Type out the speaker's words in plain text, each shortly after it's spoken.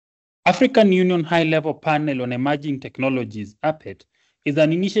African Union High-Level Panel on Emerging Technologies, APET, is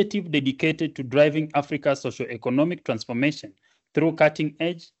an initiative dedicated to driving Africa's socio-economic transformation through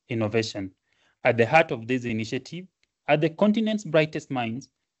cutting-edge innovation. At the heart of this initiative are the continent's brightest minds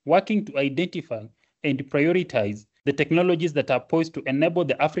working to identify and prioritize the technologies that are poised to enable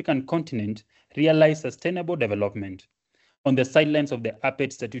the African continent realize sustainable development. On the sidelines of the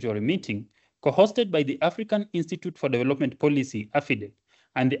APET statutory meeting, co-hosted by the African Institute for Development Policy, AFIDEP,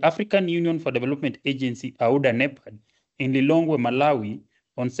 and the African Union for Development Agency, AUDA-NEPAD, in Lilongwe, Malawi,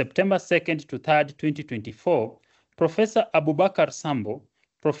 on September 2nd to 3rd, 2024, Professor Abubakar Sambo,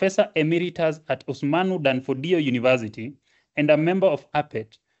 Professor Emeritus at Usmanu Danfodiyo University, and a member of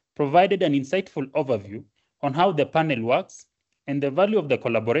APET, provided an insightful overview on how the panel works and the value of the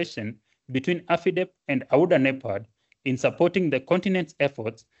collaboration between AFIDEP and AUDA-NEPAD in supporting the continent's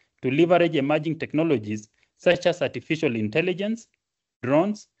efforts to leverage emerging technologies such as artificial intelligence,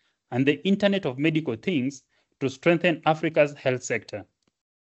 drones, and the Internet of Medical Things to strengthen Africa's health sector.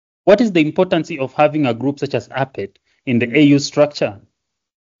 What is the importance of having a group such as APET in the AU structure?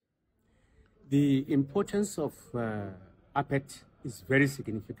 The importance of APET is very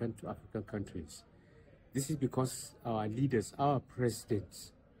significant to African countries. This is because our leaders, our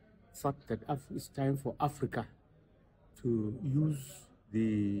presidents, thought that it's time for Africa to use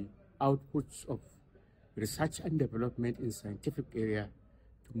the outputs of research and development in scientific area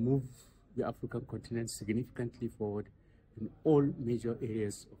to move the African continent significantly forward in all major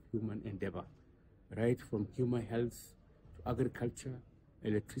areas of human endeavor, right from human health to agriculture,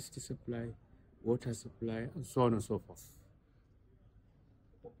 electricity supply, water supply, and so on and so forth.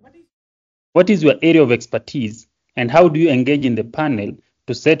 What is your area of expertise, and how do you engage in the panel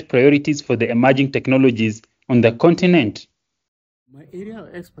to set priorities for the emerging technologies on the continent? My area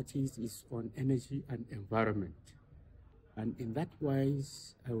of expertise is on energy and environment. And in that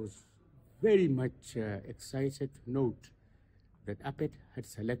wise, I was very much excited to note that APET had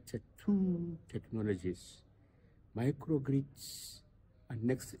selected two technologies, microgrids and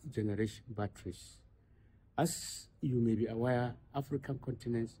next generation batteries. As you may be aware, African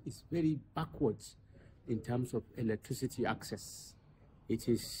continent is very backwards in terms of electricity access. It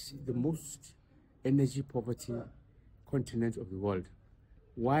is the most energy poverty continent of the world.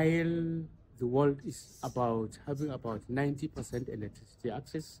 While the world is having about 90% electricity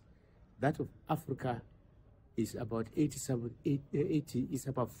access, that of Africa is about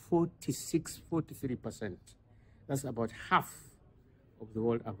 43%. That's about half of the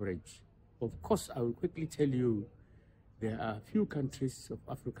world average. Of course, I will quickly tell you there are a few countries of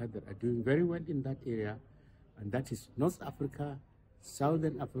Africa that are doing very well in that area, and that is North Africa,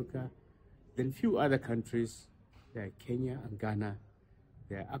 Southern Africa, then few other countries like Kenya and Ghana.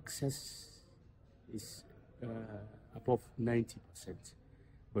 Their access is above 90%.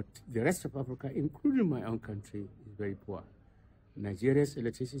 But the rest of Africa, including my own country, is very poor. Nigeria's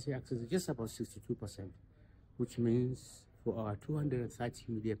electricity access is just about 62%, which means for our 230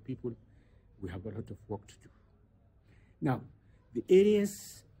 million people, we have a lot of work to do. Now, the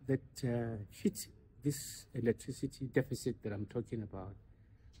areas that fit this electricity deficit that I'm talking about,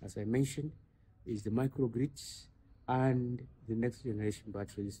 as I mentioned, is the microgrids and the next generation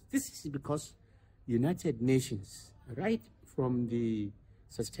batteries. This is because United Nations, right from the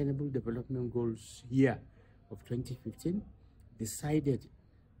Sustainable Development Goals year of 2015, decided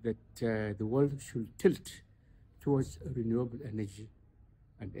that the world should tilt towards renewable energy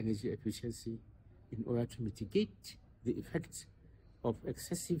and energy efficiency in order to mitigate the effects of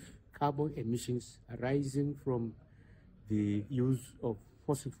excessive carbon emissions arising from the use of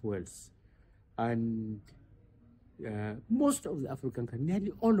fossil fuels. And most of the African countries,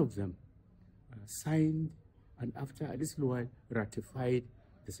 nearly all of them, signed and after a little while ratified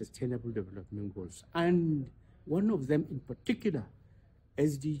the Sustainable Development Goals. And one of them in particular,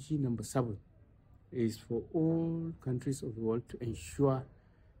 SDG number 7, is for all countries of the world to ensure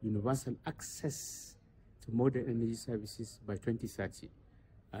universal access to modern energy services by 2030.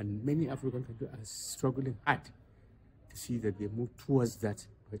 And many African countries are struggling hard to see that they move towards that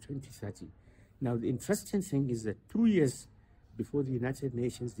by 2030. Now, the interesting thing is that 2 years before the United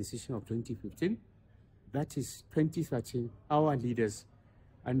Nations decision of 2015, that is 2013, our leaders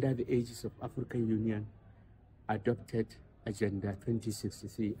under the aegis of African Union adopted Agenda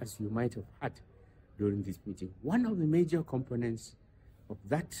 2063, as you might have heard during this meeting. One of the major components of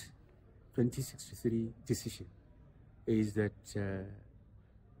that 2063 decision is that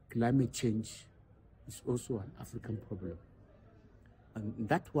climate change is also an African problem. And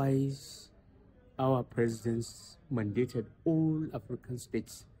that wise, our presidents mandated all African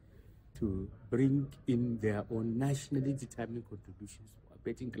states to bring in their own nationally determined contributions for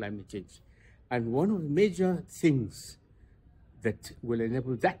abating climate change. And one of the major things that will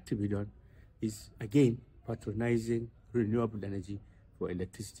enable that to be done is, again, patronizing renewable energy for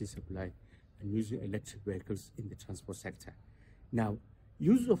electricity supply and using electric vehicles in the transport sector. Now,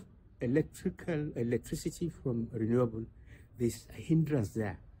 use of electricity from renewable, there's a hindrance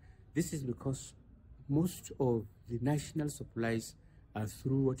there. This is because most of the national supplies are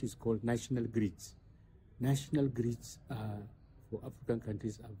through what is called national grids. National grids for African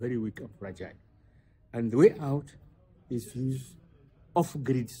countries are very weak and fragile. And the way out is to use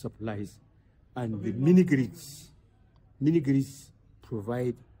off-grid supplies. And the mini grids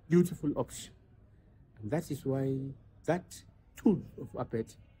provide beautiful option. And that is why that tool of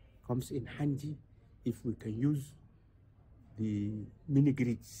APET comes in handy if we can use the mini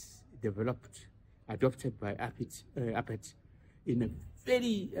grids adopted by APET in a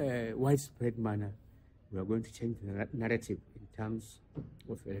very widespread manner. We are going to change the narrative in terms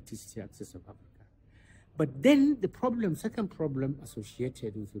of electricity access of Africa. But then the second problem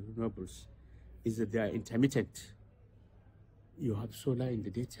associated with renewables is that they are intermittent. You have solar in the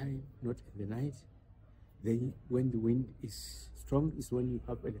daytime, not in the night. Then when the wind is strong is when you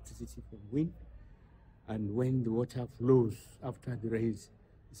have electricity from wind. And when the water flows after the rains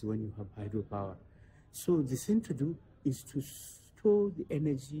is when you have hydropower. So the thing to do is to store the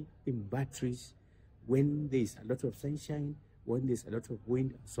energy in batteries when there is a lot of sunshine, when there's a lot of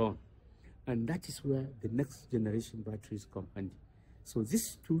wind, and so on. And that is where the next generation batteries come handy. So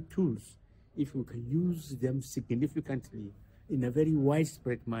these two tools, if we can use them significantly in a very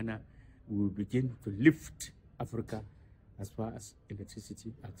widespread manner, we will begin to lift Africa as far as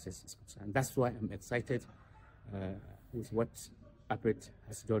electricity access is concerned. That's why I'm excited with what APET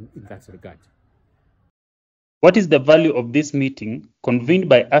has done in that regard. What is the value of this meeting convened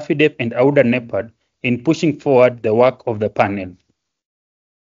by AFIDEP and AUDA-NEPAD in pushing forward the work of the panel?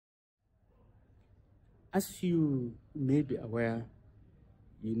 As you may be aware,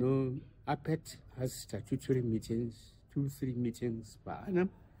 APET has statutory meetings, 2-3 meetings per annum.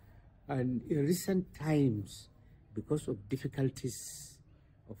 And in recent times, because of difficulties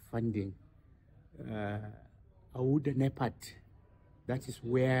of funding, AUDA-NEPAD, that is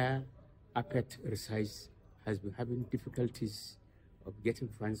where APET resides, has been having difficulties of getting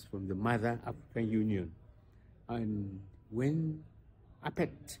funds from the mother African Union. And when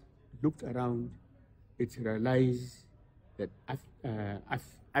APET looked around, it realized that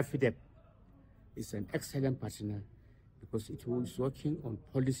AFIDEP is an excellent partner because it was working on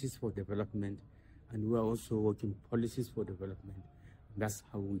policies for development, and we are also working policies for development. That's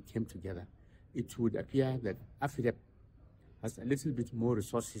how we came together. It would appear that AFIDEP has a little bit more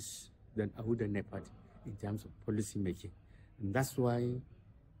resources than AUDA-NEPAD in terms of policy making. And that's why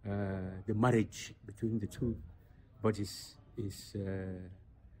the marriage between the two bodies is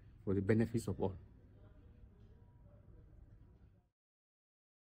for the benefits of all.